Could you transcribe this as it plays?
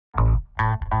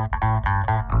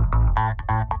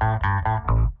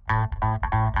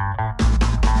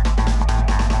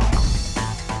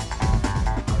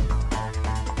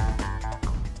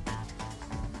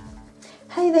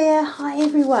Hey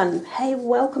everyone, hey,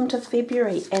 welcome to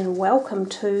February and welcome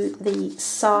to the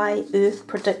Psi Earth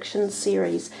Prediction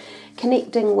series,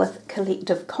 connecting with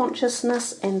collective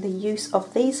consciousness and the use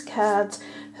of these cards,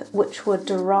 which were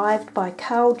derived by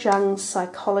Carl Jung's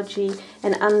psychology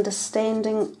and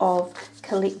understanding of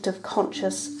collective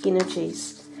conscious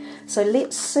energies. So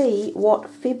let's see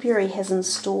what February has in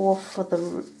store for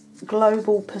the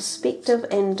global perspective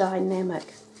and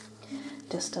dynamic.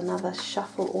 Just another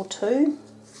shuffle or two.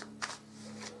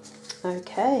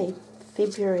 Okay,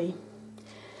 February.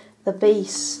 The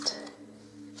beast,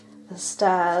 the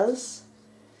stars,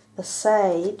 the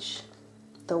sage,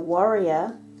 the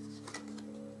warrior,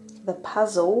 the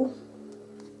puzzle,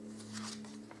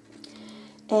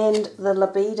 and the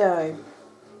libido.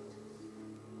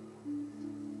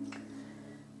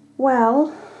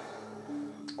 Well,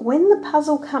 when the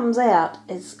puzzle comes out,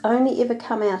 it's only ever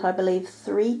come out, I believe,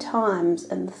 3 times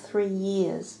in 3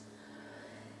 years.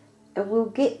 And we'll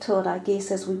get to it, I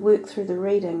guess, as we work through the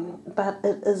reading, but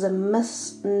it is a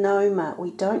misnomer.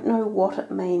 We don't know what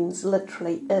it means,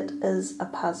 literally. It is a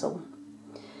puzzle.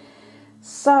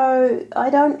 So, I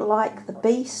don't like the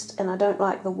beast, and I don't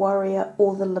like the warrior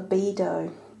or the libido.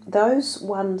 Those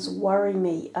ones worry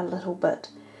me a little bit.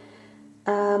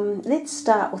 Let's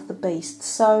start with the beast.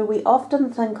 So, we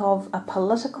often think of a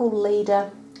political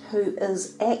leader who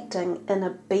is acting in a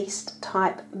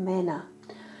beast-type manner.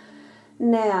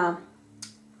 Now,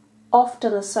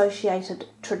 often associated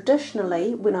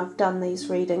traditionally, when I've done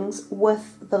these readings,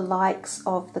 with the likes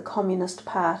of the communist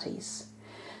parties.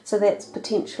 So that's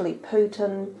potentially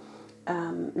Putin,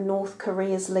 North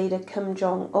Korea's leader Kim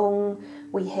Jong-un.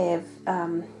 We have,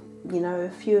 a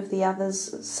few of the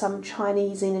others, some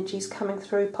Chinese energies coming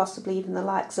through, possibly even the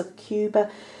likes of Cuba.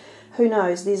 Who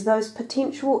knows? There's those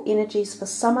potential energies for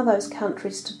some of those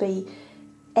countries to be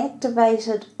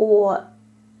activated or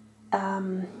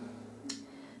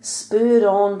spurred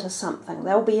on to something.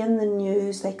 They'll be in the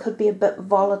news, they could be a bit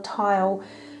volatile.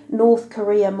 North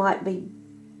Korea might be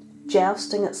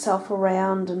jousting itself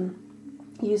around and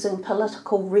using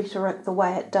political rhetoric the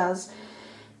way it does.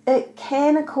 It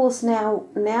can, of course, now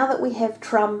that we have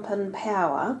Trump in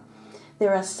power,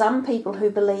 there are some people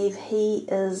who believe he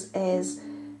is as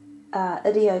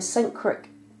idiosyncratic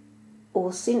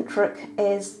or centric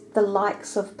as the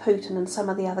likes of Putin and some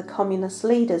of the other communist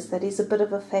leaders, that he's a bit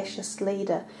of a fascist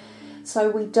leader. So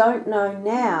we don't know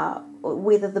now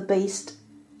whether the beast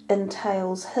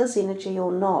entails his energy or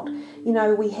not. You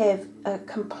know, we have a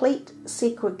complete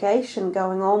segregation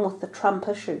going on with the Trump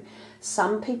issue.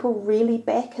 Some people really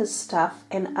back his stuff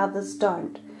and others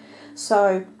don't.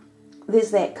 So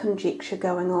there's that conjecture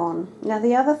going on. Now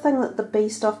the other thing that the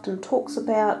beast often talks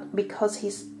about, because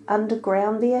he's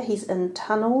underground there, he's in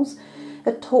tunnels,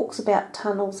 it talks about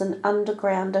tunnels and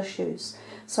underground issues.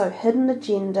 So hidden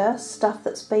agenda, stuff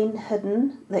that's been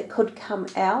hidden that could come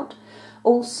out.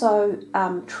 Also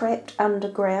trapped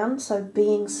underground, so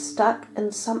being stuck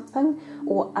in something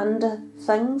or under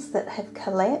things that have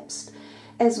collapsed.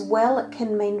 As well, it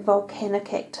can mean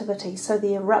volcanic activity, so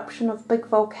the eruption of big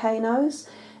volcanoes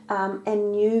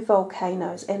and new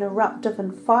volcanoes, and eruptive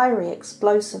and fiery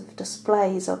explosive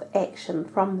displays of action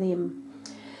from them.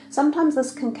 Sometimes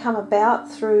this can come about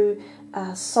through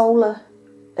solar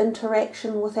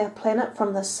interaction with our planet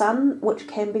from the sun, which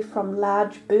can be from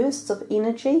large bursts of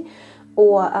energy,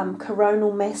 or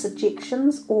coronal mass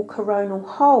ejections, or coronal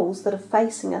holes that are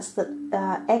facing us that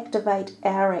activate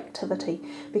our activity,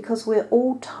 because we're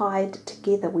all tied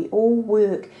together. We all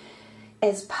work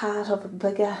as part of a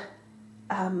bigger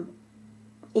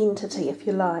entity, if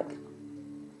you like.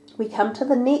 We come to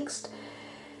the next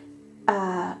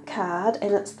card,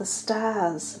 and it's the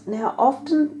stars. Now,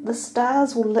 often the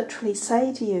stars will literally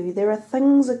say to you, there are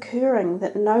things occurring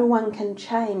that no one can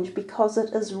change because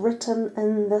it is written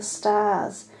in the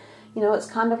stars. You know, it's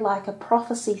kind of like a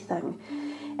prophecy thing.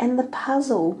 And the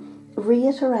puzzle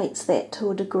reiterates that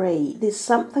to a degree. There's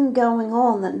something going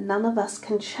on that none of us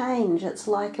can change. It's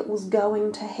like it was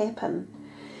going to happen.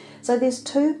 So there's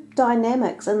 2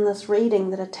 dynamics in this reading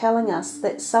that are telling us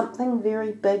that something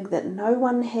very big that no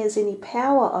one has any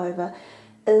power over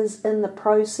is in the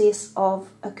process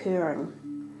of occurring.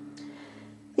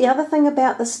 The other thing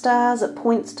about the stars, it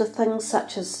points to things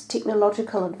such as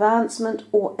technological advancement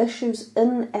or issues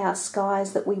in our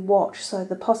skies that we watch. So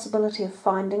the possibility of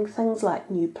finding things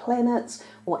like new planets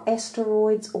or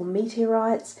asteroids or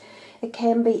meteorites. It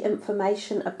can be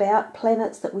information about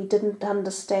planets that we didn't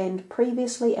understand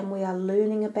previously and we are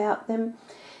learning about them.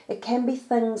 It can be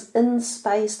things in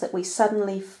space that we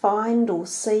suddenly find or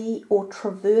see or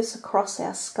traverse across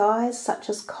our skies, such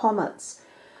as comets.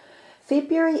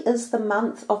 February is the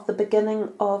month of the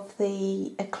beginning of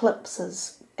the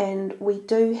eclipses, and we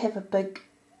do have a big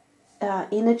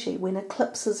energy. When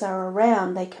eclipses are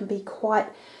around, they can be quite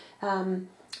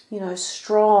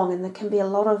strong, and there can be a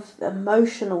lot of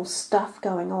emotional stuff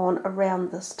going on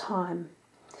around this time.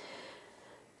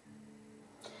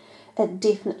 It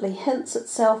definitely hints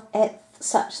itself at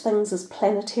such things as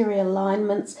planetary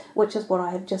alignments, which is what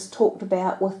I have just talked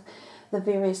about with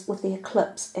the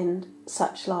eclipse and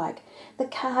such like. The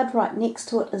card right next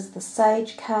to it is the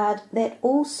Sage card. That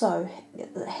also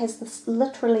has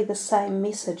literally the same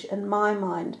message in my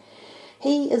mind.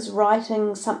 He is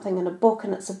writing something in a book,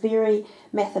 and it's a very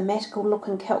mathematical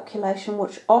looking calculation,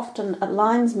 which often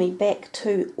aligns me back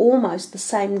to almost the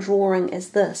same drawing as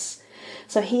this.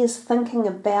 So he is thinking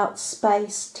about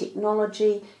space,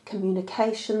 technology,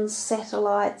 communications,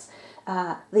 satellites,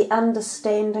 the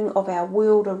understanding of our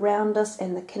world around us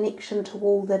and the connection to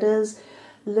all that is,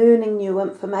 learning new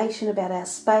information about our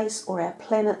space or our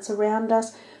planets around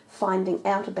us, finding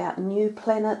out about new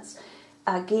planets.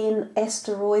 Again,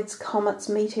 asteroids, comets,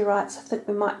 meteorites, I think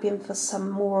we might be in for some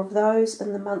more of those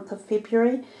in the month of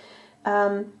February.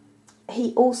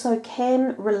 He also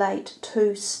can relate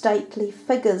to stately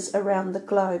figures around the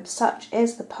globe, such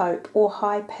as the Pope or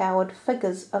high-powered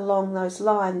figures along those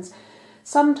lines,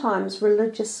 sometimes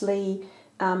religiously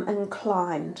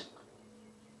inclined.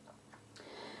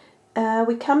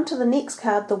 We come to the next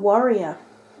card, the Warrior,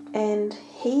 and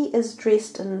he is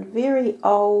dressed in very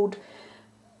old,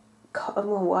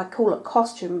 well, I call it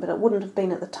costume, but it wouldn't have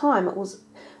been at the time. It was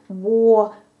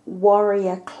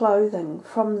warrior clothing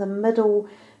from the Middle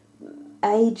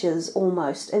Ages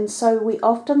almost, and so we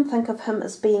often think of him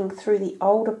as being through the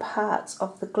older parts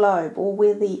of the globe, or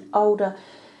where the older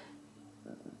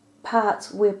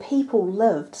parts where people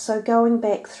lived, so going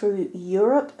back through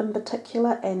Europe in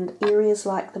particular and areas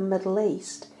like the Middle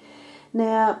East.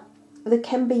 Now, there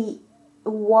can be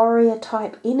warrior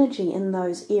type energy in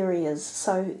those areas,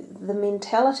 so the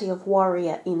mentality of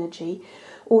warrior energy,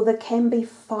 or there can be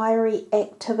fiery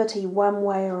activity one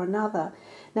way or another.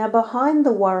 Now, behind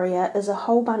the warrior is a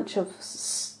whole bunch of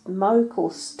smoke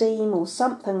or steam or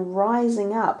something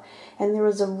rising up, and there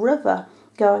is a river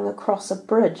going across a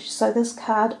bridge. So this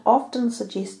card often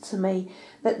suggests to me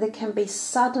that there can be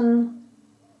sudden,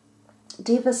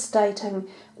 devastating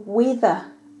weather,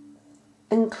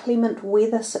 inclement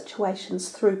weather situations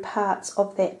through parts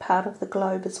of that part of the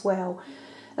globe as well.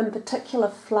 In particular,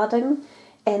 flooding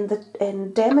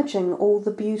and damaging all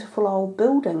the beautiful old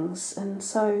buildings. And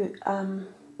so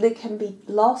there can be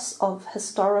loss of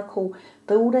historical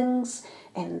buildings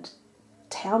and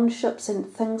townships and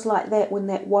things like that when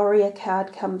that warrior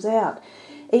card comes out,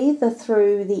 either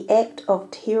through the act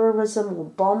of terrorism or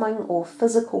bombing or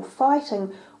physical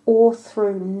fighting, or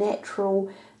through natural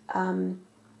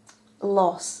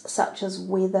loss such as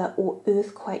weather or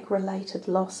earthquake related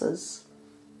losses.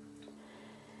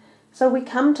 So we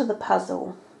come to the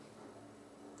puzzle,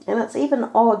 and it's even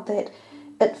odd that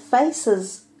it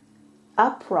faces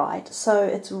upright, so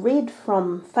it's read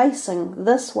from facing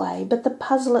this way, but the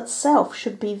puzzle itself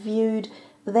should be viewed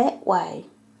that way.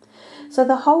 So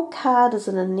the whole card is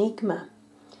an enigma.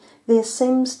 There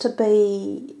seems to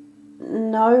be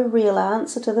no real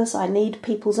answer to this. I need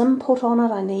people's input on it.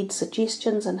 I need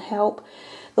suggestions and help.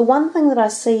 The one thing that I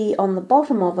see on the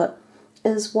bottom of it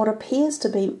is what appears to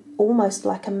be almost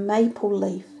like a maple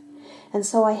leaf. And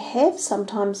so I have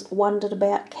sometimes wondered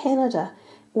about Canada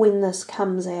when this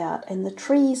comes out, and the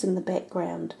trees in the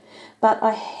background, but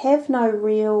I have no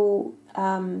real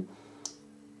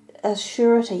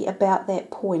assurity about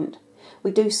that point.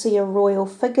 We do see a royal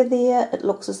figure there. It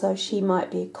looks as though she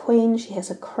might be a queen. She has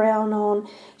a crown on.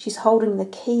 She's holding the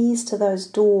keys to those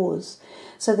doors.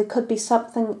 So there could be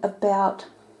something about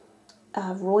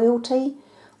royalty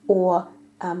or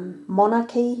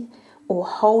monarchy, or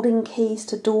holding keys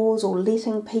to doors, or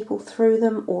letting people through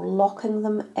them, or locking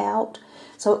them out.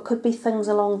 So it could be things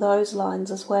along those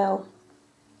lines as well.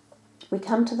 We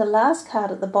come to the last card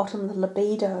at the bottom, the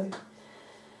libido.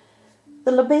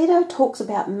 The libido talks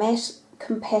about mass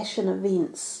compassion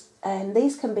events, and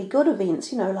these can be good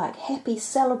events, like happy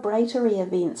celebratory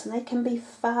events, and they can be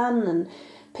fun and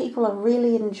people are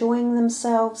really enjoying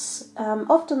themselves.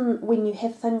 Often when you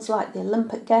have things like the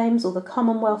Olympic Games or the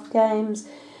Commonwealth Games,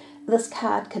 this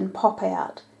card can pop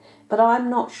out. But I'm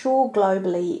not sure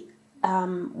globally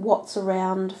what's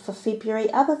around for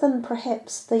February, other than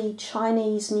perhaps the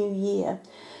Chinese New Year.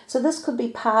 So this could be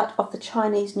part of the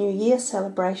Chinese New Year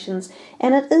celebrations,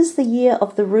 and it is the year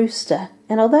of the rooster.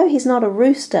 And although he's not a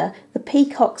rooster, the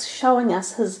peacock's showing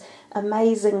us his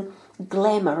amazing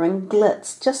glamour and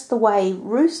glitz, just the way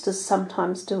roosters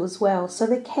sometimes do as well. So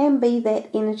there can be that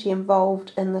energy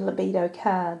involved in the libido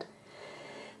card.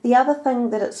 The other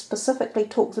thing that it specifically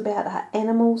talks about are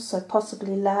animals, so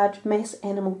possibly large mass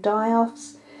animal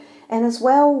die-offs. And as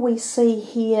well, we see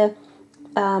here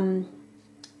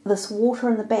this water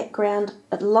in the background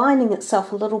aligning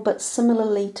itself a little bit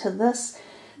similarly to this.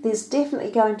 There's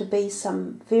definitely going to be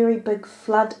some very big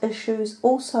flood issues,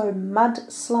 also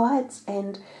mudslides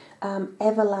and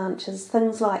avalanches,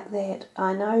 things like that.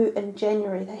 I know in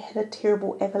January they had a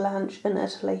terrible avalanche in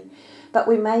Italy, but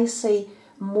we may see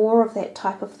more of that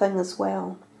type of thing as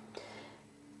well.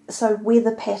 So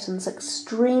weather patterns,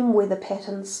 extreme weather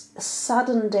patterns,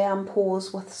 sudden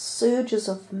downpours with surges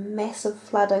of massive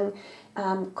flooding,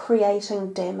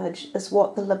 creating damage is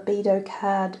what the libido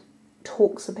card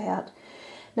talks about.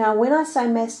 Now, when I say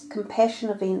mass compassion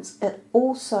events, it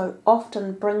also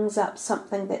often brings up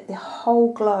something that the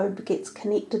whole globe gets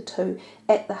connected to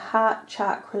at the heart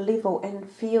chakra level and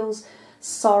feels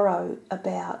sorrow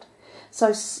about.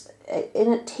 So,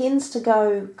 and it tends to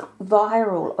go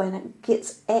viral and it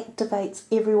activates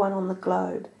everyone on the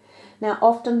globe. Now,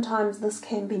 oftentimes this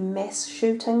can be mass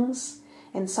shootings,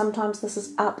 and sometimes this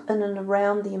is up in and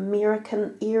around the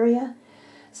American area.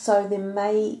 So there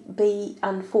may be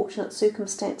unfortunate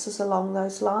circumstances along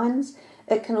those lines.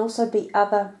 It can also be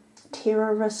other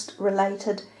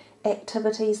terrorist-related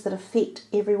activities that affect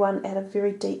everyone at a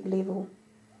very deep level.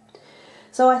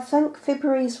 So I think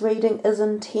February's reading is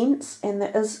intense, and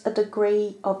there is a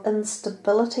degree of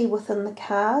instability within the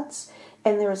cards,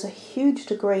 and there is a huge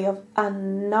degree of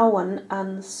unknown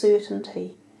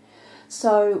uncertainty.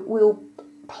 So we'll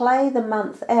play the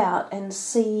month out and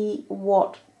see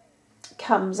what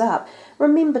comes up.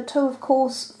 Remember too, of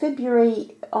course,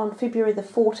 on February the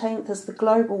 14th is the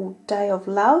Global Day of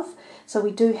Love, so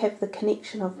we do have the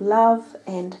connection of love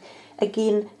and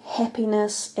again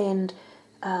happiness and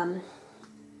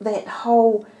that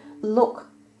whole look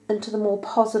into the more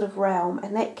positive realm,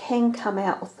 and that can come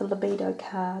out with the libido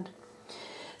card.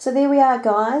 So there we are,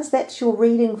 guys, that's your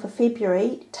reading for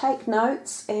February. Take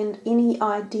notes and any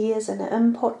ideas and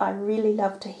input. I really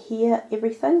love to hear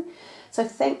everything. So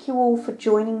thank you all for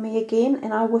joining me again,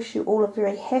 and I wish you all a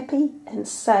very happy and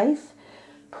safe,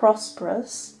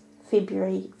 prosperous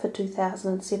February for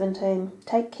 2017.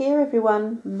 Take care,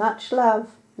 everyone. Much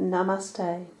love.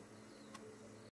 Namaste.